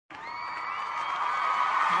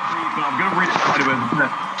I'm gonna read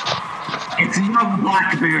it. It's a young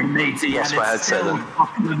Blackbeard, matey, and it's still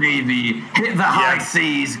fucking the Navy. Hit the high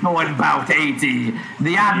seas, going about 80.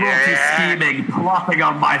 The Admiralty scheming, plotting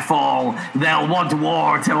on my fall. They'll want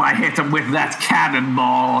war till I hit them with that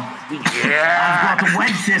cannonball. I've got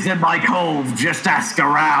wenches in my cove, just ask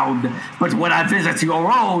around. But when I visit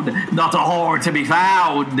your own, not a whore to be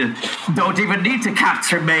found. Don't even need to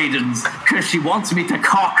capture maidens, cause she wants me to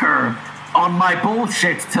cock her on my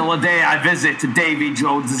bullshit till the day I visit Davy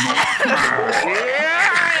Jones's locker.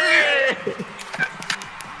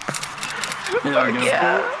 There we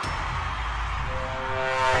go.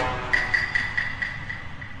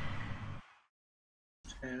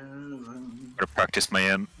 Gotta practice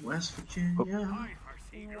my West Virginia.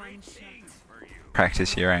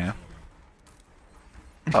 Practice here I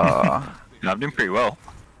am. I'm doing pretty well.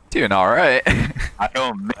 Doing alright. I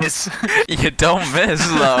don't miss. You don't miss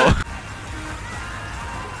though.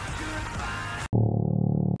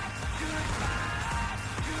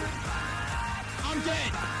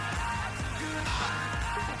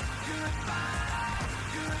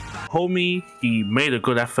 Homie, he made a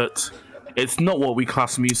good effort. It's not what we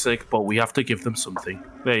class music, but we have to give them something.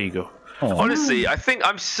 There you go. Honestly,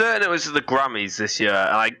 I'm certain it was the Grammys this year,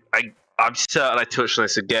 and I'm certain I touched on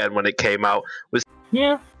this again when it came out.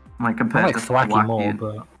 My I competitor like Thwacky more,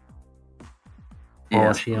 but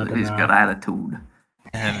yeah, he's got attitude.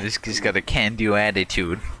 And he's got a can-do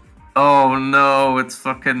attitude. Oh no, it's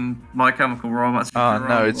fucking My Chemical Romance. Oh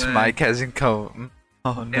no, it's Mike Hazenko.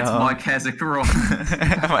 Oh no. It's Mike Hazenko.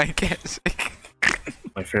 Mike Hazenko.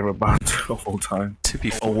 My favorite band of all time. To be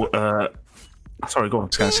sorry, go on. I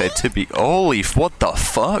was gonna say to be holy what the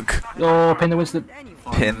fuck? oh, pin the Winston.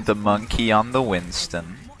 Pin the monkey on the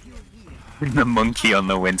Winston. The monkey on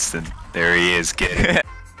the Winston. There he is, get it.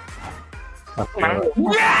 Yeah,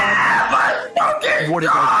 let's fucking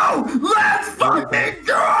go! Let's fucking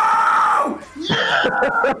go!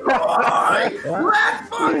 Yeah, boy! Let's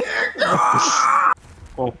fucking go!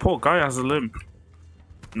 Oh, poor guy has a limp.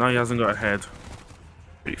 Now he hasn't got a head.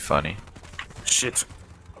 Pretty funny. Shit.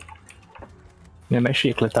 Yeah, make sure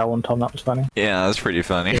you clip that one, Tom. That was funny. Yeah, that's pretty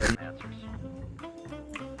funny.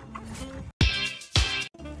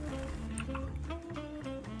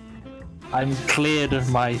 I'm cleared of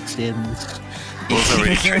my sins. Was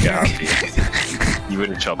already triggered out. You would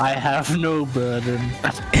have chopped. I have no burden.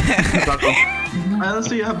 I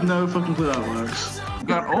honestly have no fucking clue how it works.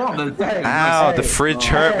 Ow, the fridge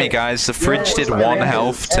hurt me, guys. The fridge did 1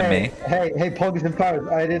 health to me. Hey, Poggers and Powers,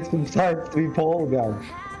 I did some science to be Paul guy.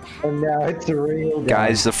 And now it's a real guy.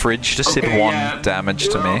 Guys, the fridge just did 1 damage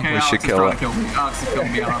to me. We should kill it. Alex is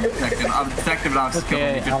killing me, I'm detective, Alex is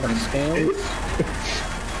killing me.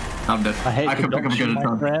 I'm dead. I hate I could pick up a good my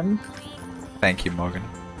time. friend. Thank you, Morgan.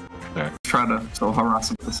 Trying to sort of harass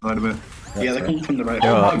him to the side of it. Yeah, they're coming from the right.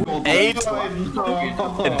 Oh my god. 8!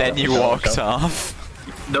 And then you walked off.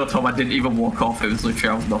 No, Tom, I didn't even walk off. It was literally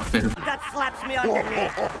I was knocked in. That slaps me on the knee.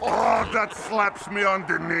 Oh, that slaps me on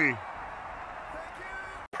the knee.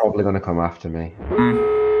 Probably gonna come after me.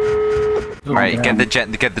 Alright, get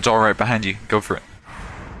the door right behind you. Go for it.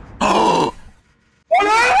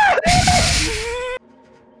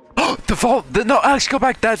 The vault! No, Alex, go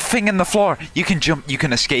back. That thing in the floor. You can jump. You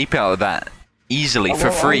can escape out of that easily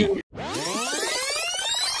for free.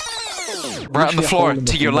 Right on the floor.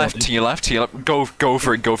 To your left. To your left. To your left. Go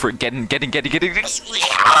for it. Go for it. Get in. Get in. Get in. Get in. Get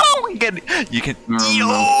in. Get in. You can.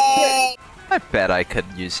 I bet I could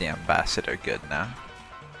use the ambassador good now.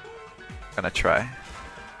 Gonna try.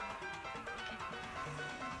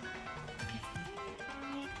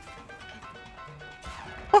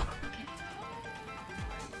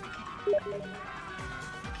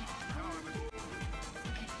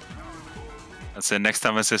 So next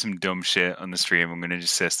time I say some dumb shit on the stream, I'm gonna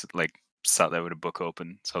just say like sat there with a book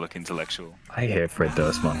open, so I look intellectual. I hear Fred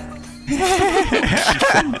Durst, man.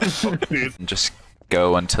 Just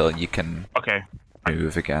go until you can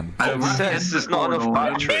move again. There's not enough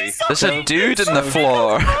battery. There's a dude in the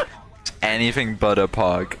floor. It's anything but a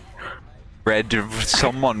pog. Red,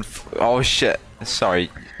 someone. Oh shit. Sorry,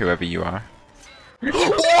 whoever you are.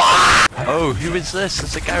 Oh, who is this?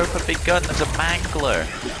 There's a guy with a big gun. There's a mangler.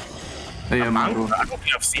 Yeah, mangler. I don't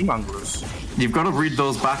think I've seen manglers. You've got to read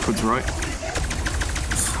those backwards, right?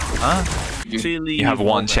 Huh? You have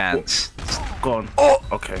 1 chance. Go on. Oh!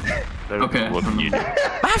 Okay. Okay.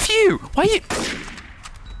 Matthew! Why you...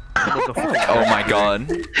 Oh my god.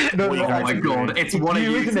 No, oh my god, it's one of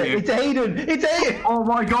you, isn't it? It's Aiden! It's Aiden! Oh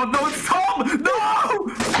my god, no, it's Tom! No!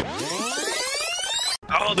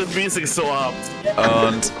 Oh, the music's so up.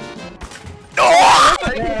 And... Oh!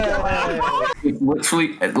 It's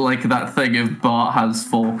literally like that thing of Bart has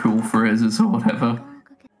 4 cool phrases or whatever.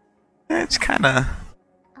 It's kind of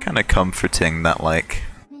comforting that like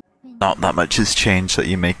not that much has changed that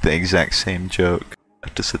you make the exact same joke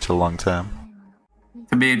after such a long time.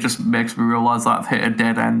 To me, it just makes me realise that I've hit a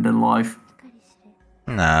dead end in life.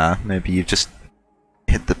 Nah, maybe you just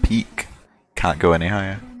hit the peak. Can't go any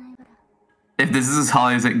higher. If this is as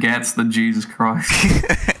high as it gets, then Jesus Christ.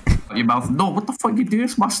 Your mouth. No, what the fuck you do?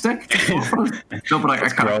 It's my stick. No, but I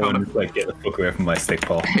can't. Like, get the fuck away from my stick,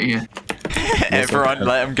 Paul. Yeah. Everyone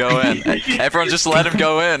let him go in. Everyone just let him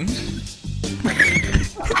go in.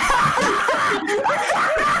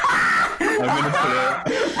 I'm gonna put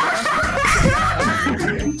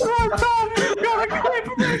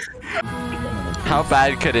How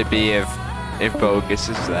bad could it be if Bogus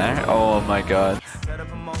is there? Oh my god.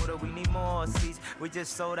 We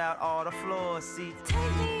just sold out all the floor seats.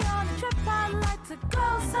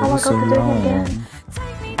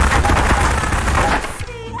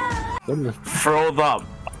 Throw that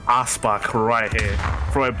ass back right here.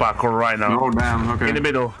 Throw it back right now. Oh damn, okay. In the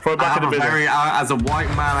middle. Throw it back in the middle. As a white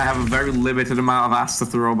man, I have a very limited amount of ass to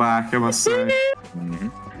throw back, I must say.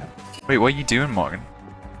 Wait, what are you doing, Morgan?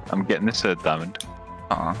 I'm getting this diamond.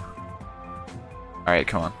 Alright,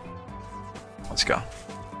 come on. Let's go.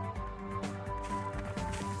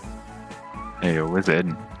 Hey, where's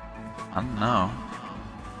Eden? I don't know.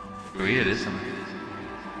 Weird, isn't it?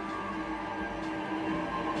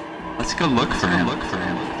 Let's go look for him.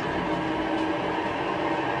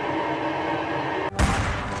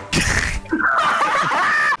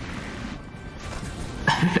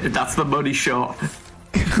 That's the money shot.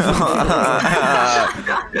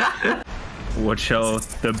 Watch out,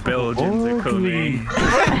 the Belgians are coming.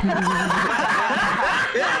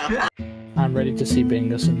 I'm ready to see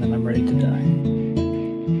Bingus and then I'm ready to die.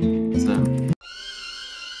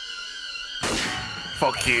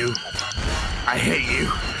 Fuck you. I hate you.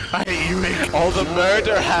 I hate you, Rick. All the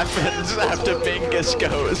murder happens after Bingus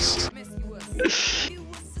goes.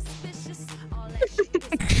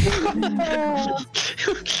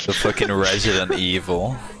 The fucking Resident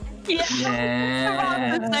Evil.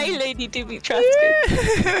 Yeah. The night lady to be trusted.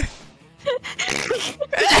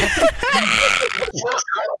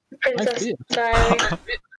 Princess Diary.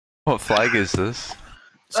 What flag is this?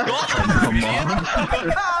 Come on.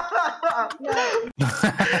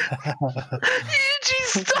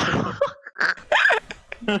 stop.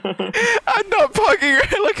 I'm not fucking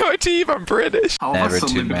around. Look at my team. I'm British. How have I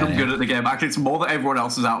suddenly become good at the game? Actually, it's more that everyone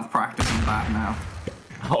else is out of practice in that now.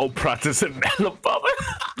 Oh, practice in Melabama.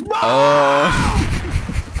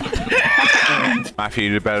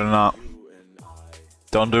 Matthew, you better not.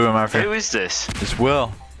 Don't do it, Matthew. Who is this? It's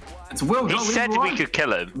Will. It's Will. He said we could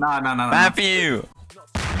kill him. No. Matthew!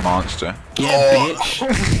 Monster. Yeah, bitch.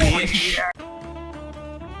 Bitch.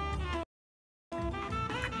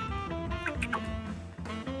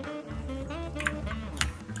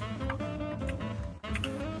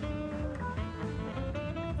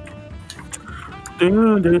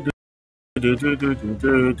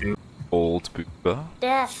 Old booba.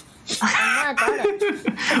 Death. I'm not done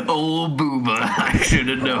it. Old booba. I should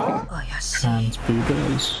have known. Trans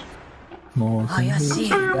boobas. More than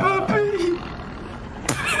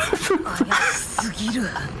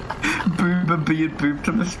Booba being booped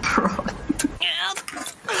to this prod.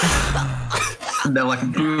 They're like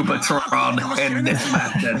Boobatron in this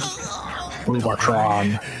madness.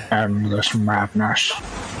 Boobatron and this madness.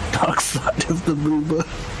 Dark side of the booba.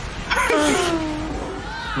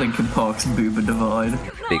 Linkin Park's Booba Divide.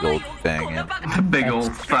 Big old fang. Big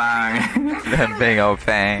old fang. Big old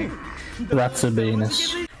fang. That's a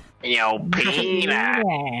penis. Yo, Peter.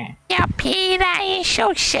 Yo, Peter, you're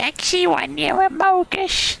so sexy when you're a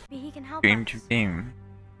bogus. Dream to dream.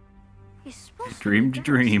 Dream to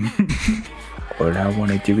dream. All I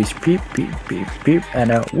wanna do is beep, beep, beep, beep,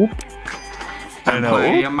 and a whoop. I know.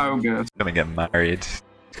 He's gonna get married.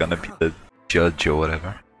 He's gonna be the judge or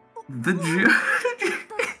whatever. The judge.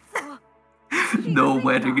 No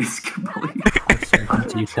wedding is complete.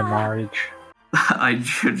 The marriage. I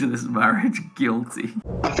judge this marriage guilty.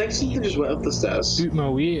 I think something just went up the stairs. Shoot my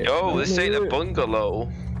weird. Yo, this ain't a bungalow.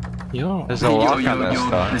 Yo. There's a lock on that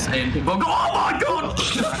stuff. This ain't a bungalow. Oh my god!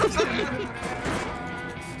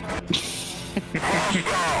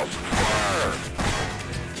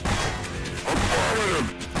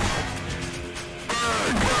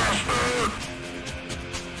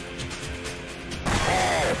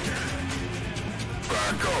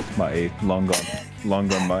 Matty, long gone. Long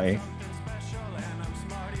gone, Matty.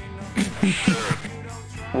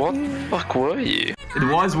 What the fuck were you? the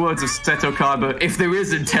wise words of Seto Kaiba, if there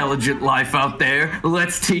is intelligent life out there,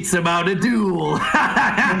 let's teach them how to duel.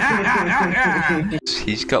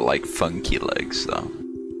 He's got like funky legs though.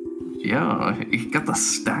 Yeah, he got the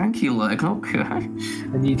stanky leg, okay.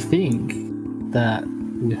 And you'd think that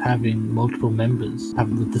with having multiple members,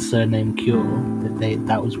 having with the surname Cure,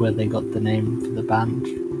 that was where they got the name for the band.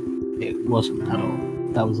 It wasn't at all.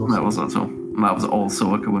 That was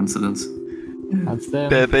also a coincidence. That's them.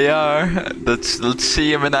 There they are. Let's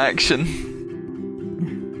see him in action.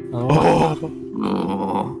 Oh.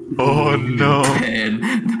 Oh no.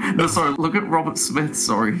 No, sorry, look at Robert Smith,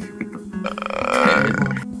 sorry.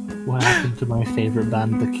 What happened to my favourite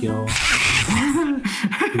band, The Cure?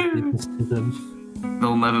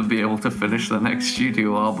 They'll never be able to finish their next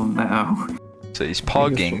studio album now. So he's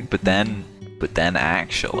pogging, but then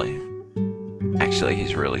actually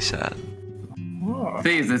he's really sad.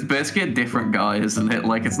 These, it's basically a different guy, isn't it?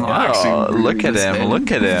 Like, it's not actually. Oh, look at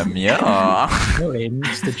him, yeah.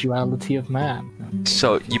 It's the duality of man.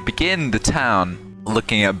 So you begin the town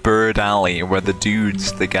looking at Bird Alley, where the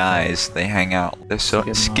dudes, the guys, they hang out. They're so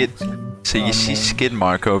Skid. So you see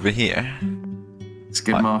Skidmark over here.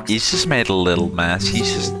 Skidmark. He's just made a little mess.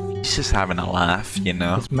 He's just having a laugh, you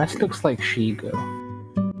know. His mess looks like Shigo.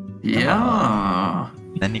 Yeah.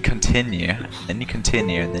 Then you continue, and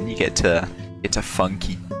then you get to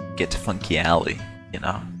Funky Alley, you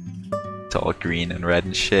know. It's all green and red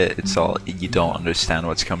and shit. It's all, you don't understand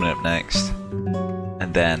what's coming up next.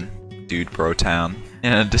 And then Dude Bro Town, you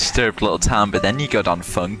know, disturbed little town. But then you go down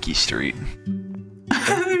Funky Street.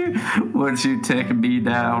 Once you take me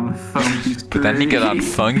down Funky Street. But then you get on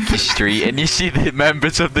Funky Street and you see the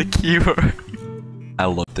members of The Cure. I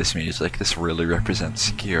love this music. This really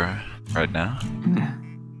represents Cure right now.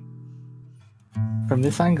 From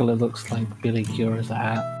this angle, it looks like Billy Cure is a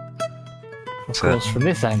hat. Of course, from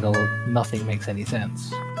this angle, nothing makes any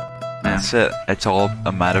sense. That's it. It's all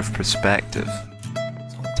a matter of perspective.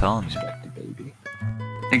 I'm telling you.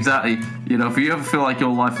 Exactly. You know, if you ever feel like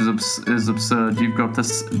your life is absurd, you've got to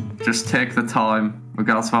just take the time,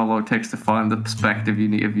 regardless of how long it takes, to find the perspective you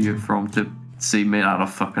need to view it from to see me out of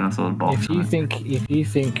fucking a third box. If you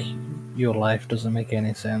think your life doesn't make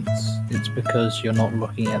any sense, it's because you're not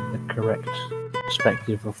looking at the correct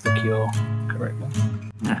perspective of The Cure correctly.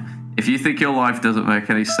 Yeah. If you think your life doesn't make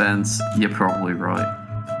any sense, you're probably right.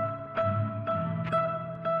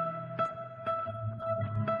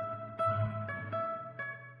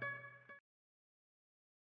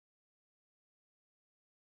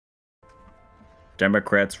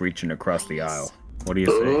 Democrats reaching across the aisle. What do you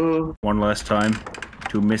say? One last time?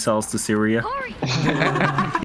 2 missiles to Syria?